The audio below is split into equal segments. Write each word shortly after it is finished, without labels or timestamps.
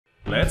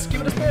Let's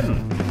give it a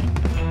spin.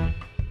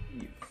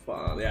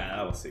 Fun. Yeah,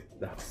 that was sick.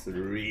 That's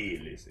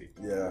really sick.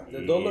 Yeah.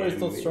 The dollar is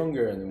not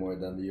stronger anymore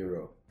than the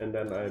euro. And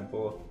then I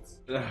bought.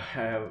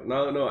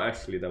 No,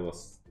 actually, that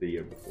was the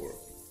year before.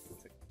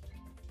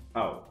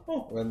 How?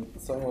 Oh. When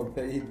someone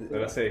paid.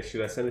 When I say,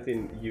 should I send it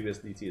in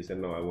USDT? I said,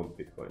 no, I want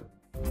Bitcoin.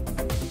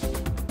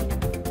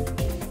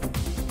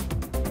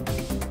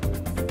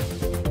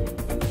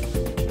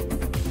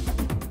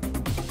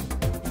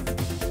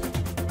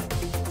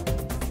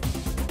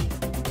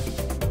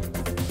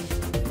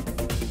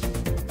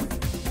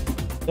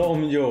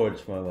 Tom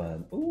George, my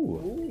man.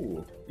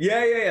 Ooh.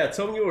 Yeah.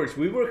 Tom George.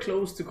 We were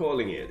close to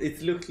calling it.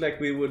 It looked like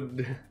we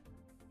would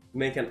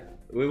make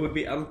we would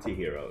be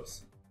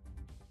anti-heroes.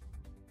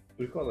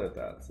 We call it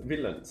that.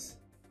 Villains.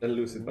 Then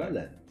lose it back.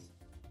 Villains.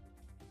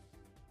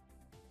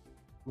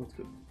 Not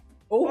good.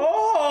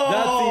 Oh!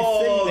 That's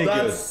insanely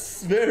good.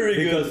 That's very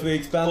good. Because we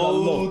expand a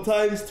lot.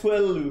 Times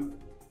 12.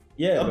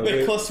 Yeah,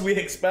 because we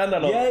expand a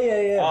lot.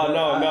 Yeah.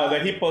 Oh no, the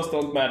hippos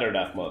don't matter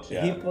that much.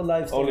 Yeah. Hippo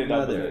lives Only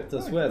don't matter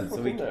as well,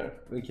 so we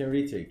can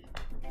retrick.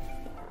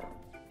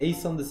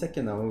 Ace on the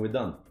second now when we're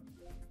done.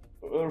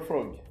 Or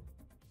frog.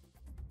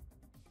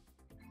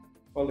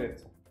 Call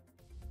it.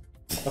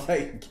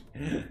 Like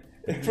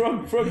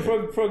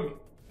Frog.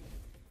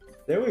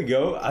 There we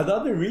go,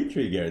 another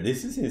retrigger.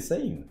 This is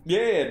insane.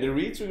 Yeah, the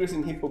retriggers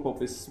in Hippo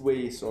Pop is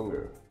way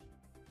stronger.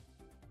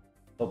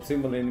 Top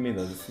symbol in the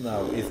middle. It's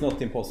not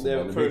impossible,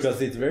 yeah,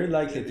 because it's very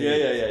likely to.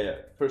 Yeah.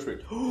 First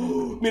rig.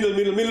 middle.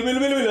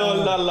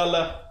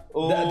 La.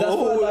 Oh, that's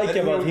what I like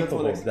about Hippo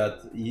Pop.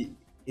 That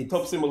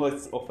top symbol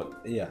hits often.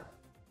 Yeah.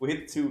 We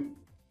hit 2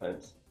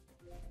 times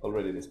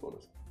already this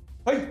bonus.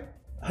 Hey!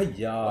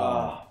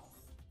 Hiya!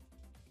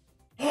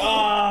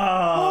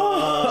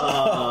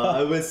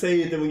 I will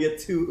say it and we get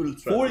 2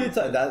 ultra. 40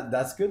 times.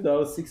 That's good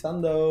though.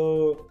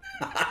 600.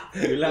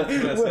 You laughed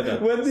when I said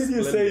that. When did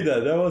you say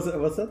that? Was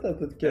that at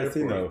the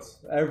casino?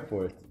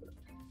 Airport.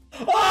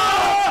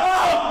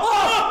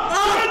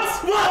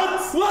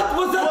 What?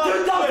 Was that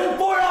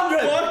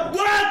 2,400? What?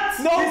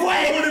 No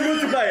way! For the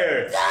multiplier!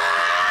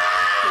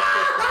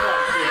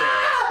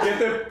 Get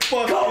the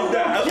fuck out of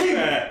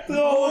there! No,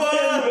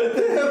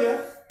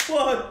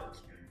 fuck!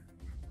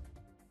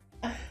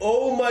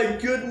 Oh my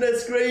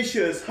goodness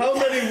gracious! How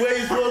many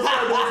ways was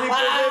that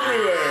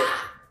everywhere?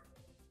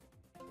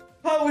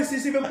 How is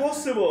this even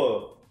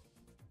possible?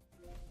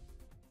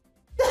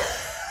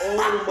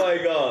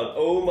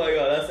 Oh my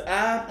god, that's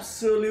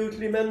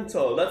absolutely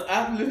mental. That's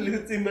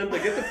absolutely mental.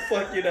 Get the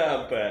fucking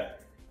up.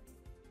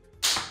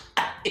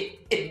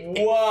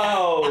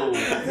 Wow!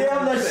 Så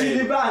jävla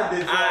chili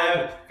bandit.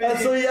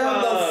 Alltså så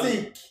jävla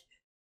sick.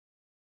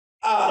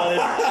 That is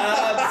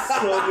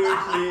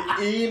absolutely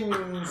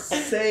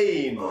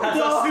insane. That's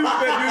a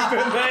super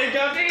duper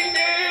mega ding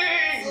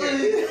ding!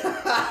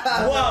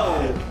 Wow!